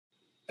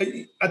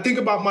I think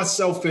about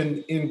myself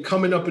in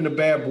coming up in the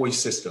bad boy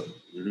system.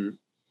 Mm-hmm.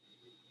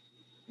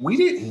 We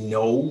didn't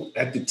know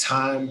at the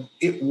time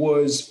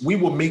we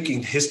were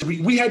making history.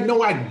 We had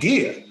no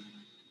idea.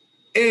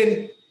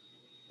 And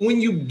when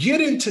you get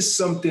into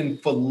something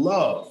for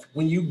love,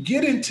 when you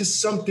get into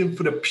something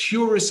for the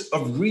purest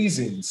of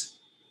reasons,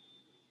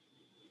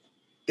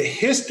 the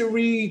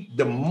history,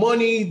 the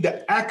money,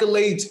 the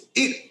accolades,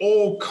 it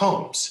all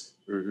comes.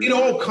 Mm-hmm. It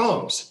all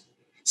comes.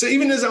 So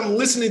even as I'm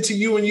listening to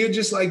you and you're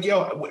just like,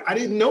 yo, I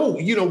didn't know,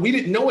 we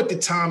didn't know at the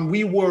time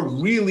we were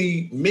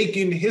really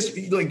making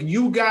history like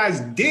you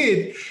guys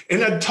did.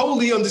 And I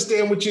totally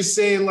understand what you're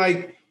saying,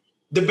 like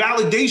the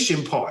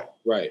validation part.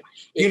 Right.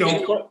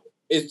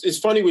 It's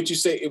funny what you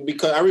say,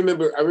 because I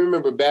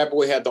remember Bad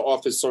Boy had the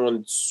office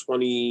on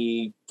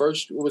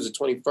 21st, what was it,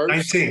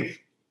 21st?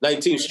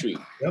 19th Street.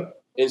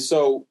 Yep. And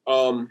so,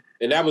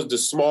 and that was the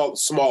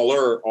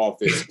smaller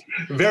office.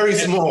 Very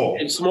small.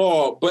 And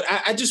small. But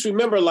I just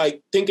remember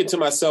like thinking to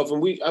myself,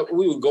 and we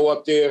would go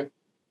up there.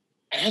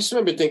 I just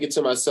remember thinking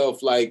to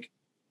myself, like,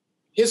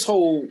 his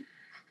whole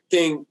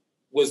thing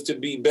was to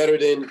be better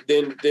than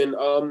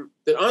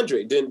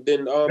Andre, than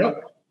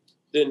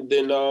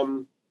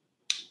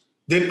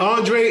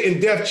Andre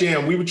and Def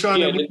Jam. We were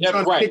trying to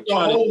pick the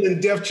hole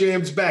in Def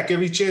Jam's back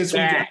every chance we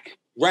got.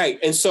 Right.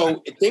 And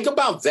so think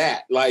about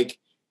that. Like,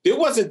 there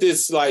wasn't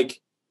this, like,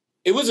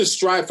 it was a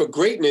strive for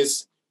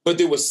greatness, but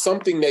there was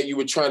something that you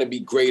were trying to be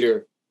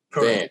greater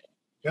than.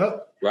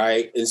 Yep.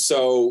 Right. And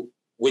so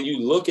when you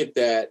look at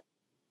that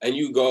and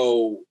you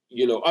go,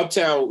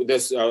 Uptown,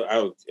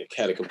 I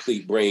had a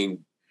complete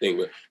brain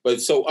thing.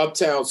 But so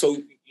Uptown, so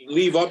you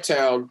leave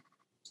Uptown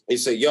and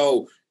say,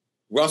 yo,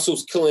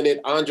 Russell's killing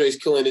it. Andre's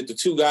killing it. The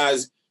two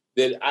guys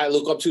that I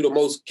look up to the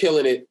most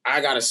killing it.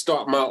 I got to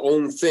start my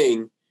own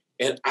thing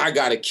and I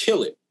got to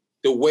kill it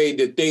the way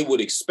that they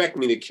would expect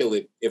me to kill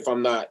it if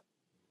I'm not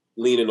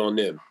leaning on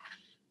them.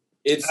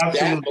 It's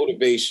Absolutely. That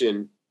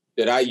motivation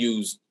that I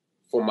used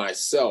for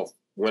myself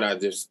when I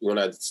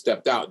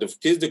stepped out.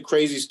 Here's the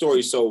crazy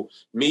story. So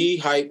me,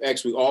 Hype,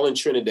 X, we all in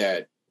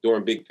Trinidad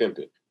during Big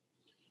Pimpin'.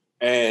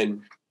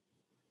 And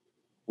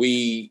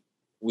we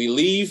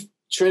leave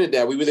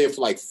Trinidad. We were there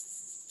for like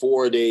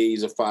 4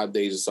 days or 5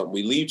 days or something.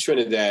 We leave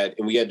Trinidad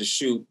and we had to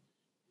shoot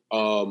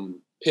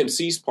Pimp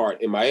C's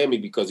part in Miami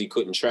because he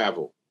couldn't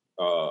travel.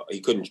 He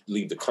couldn't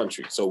leave the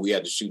country. So we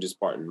had to shoot his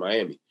part in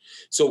Miami.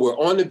 So we're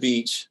on the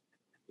beach,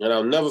 and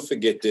I'll never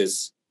forget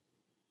this.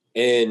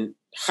 And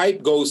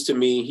Hype goes to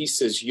me. He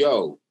says,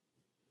 yo,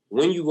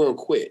 when you going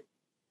to quit?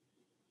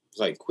 I was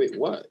like, quit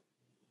what?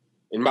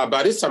 And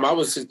by this time, I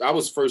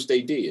was first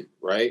AD,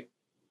 right?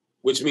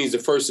 Which means the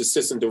first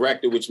assistant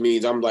director, which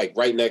means I'm like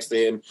right next to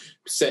him,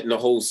 setting the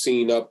whole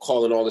scene up,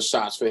 calling all the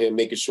shots for him,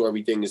 making sure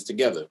everything is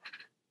together.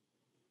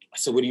 I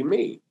said, what do you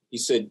mean? He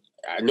said,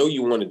 I know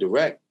you want to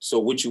direct, so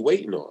what you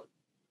waiting on?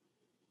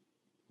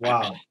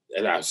 Wow.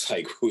 And I was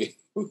like,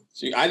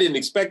 I didn't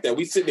expect that.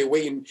 We sitting there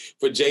waiting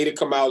for Jay to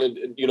come out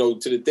and,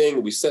 to the thing.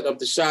 And we set up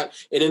the shot.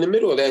 And in the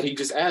middle of that, he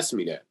just asked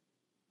me that.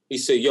 He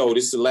said, yo,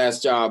 this is the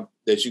last job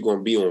that you're going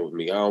to be on with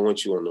me. I don't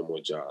want you on no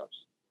more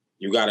jobs.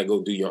 You got to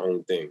go do your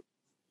own thing.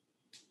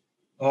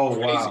 Oh,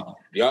 crazy. Wow.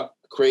 Yep,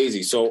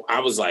 crazy. So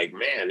I was like,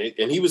 man,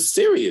 and he was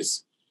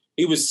serious.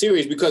 He was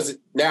serious because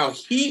now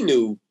he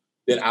knew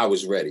that I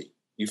was ready.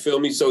 You feel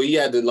me? So he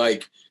had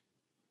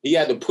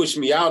to push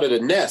me out of the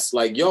nest,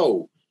 like,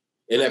 yo.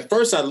 And at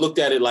first I looked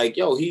at it like,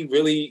 yo,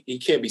 he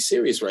can't be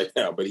serious right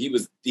now. But he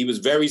was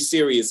very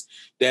serious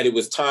that it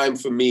was time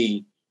for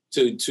me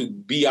to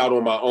be out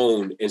on my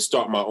own and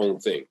start my own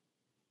thing.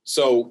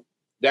 So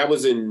that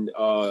was in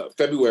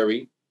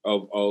February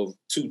of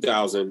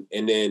 2000.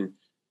 And then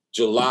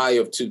July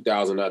of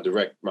 2000, I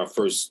direct my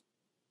first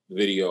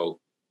video,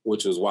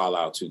 which was Wild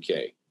Out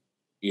 2K.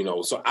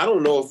 So I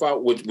don't know if I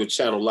would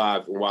Channel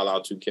Live and Wild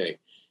Out 2K.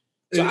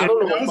 So I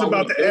don't know. I was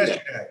about to ask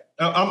that.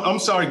 I'm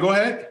sorry. Go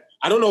ahead.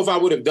 I don't know if I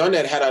would have done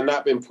that had I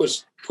not been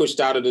pushed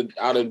out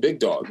of Big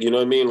Dog. You know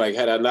what I mean? Like,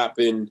 had I not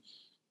been,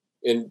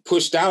 and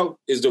pushed out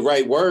is the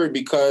right word,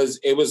 because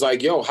it was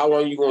like, yo, how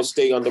long are you going to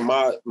stay under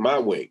my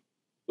wing?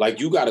 Like,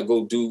 you got to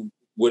go do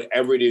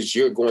whatever it is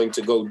you're going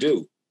to go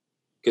do.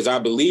 Because I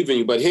believe in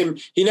you. But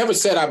he never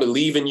said, I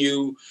believe in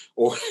you,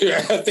 or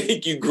I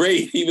think you're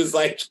great. He was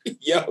like,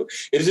 yo,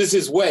 it's just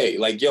his way.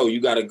 Like, yo,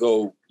 you got to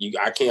go.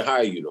 I can't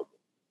hire you no more.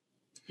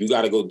 You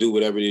got to go do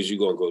whatever it is you're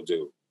going to go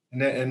do.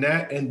 And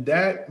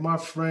that, my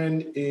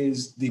friend,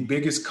 is the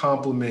biggest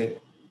compliment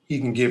he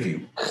can give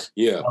you.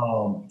 Yeah.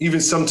 Even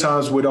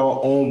sometimes with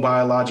our own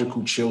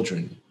biological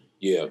children.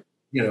 Yeah.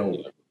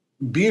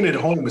 Being at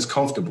home is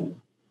comfortable.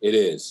 It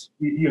is.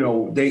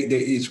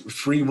 It's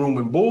free room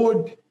and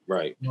board.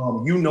 Right.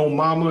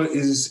 Mama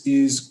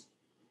is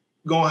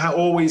going to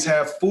always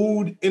have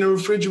food in the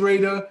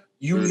refrigerator.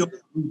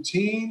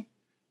 Routine.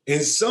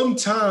 And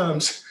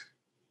sometimes,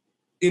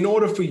 in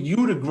order for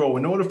you to grow,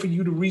 in order for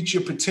you to reach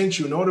your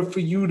potential, in order for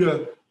you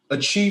to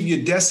achieve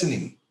your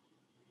destiny,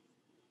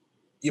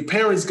 your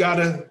parents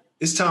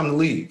it's time to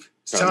leave.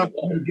 It's time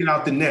for you to get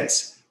out the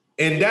nets.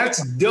 And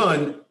that's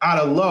done out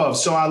of love.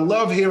 So I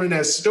love hearing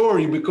that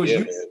story because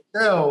you can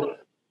tell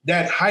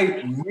that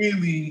Hype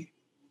really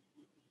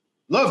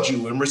loved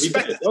you and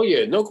respected. Oh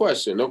yeah, no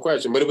question.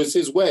 But it was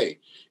his way.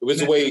 It was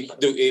the way.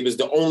 It was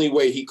the only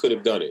way he could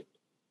have done it.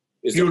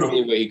 It's the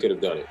only way he could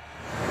have done it.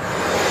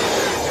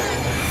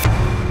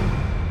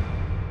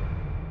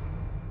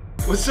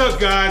 What's up,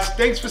 guys?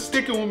 Thanks for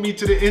sticking with me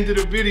to the end of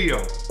the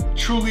video.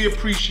 Truly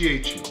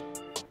appreciate you.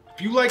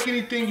 If you like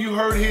anything you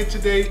heard here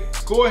today,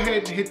 go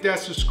ahead and hit that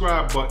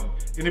subscribe button.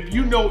 And if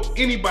you know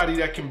anybody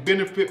that can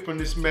benefit from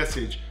this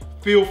message,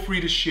 feel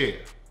free to share.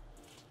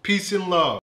 Peace and love.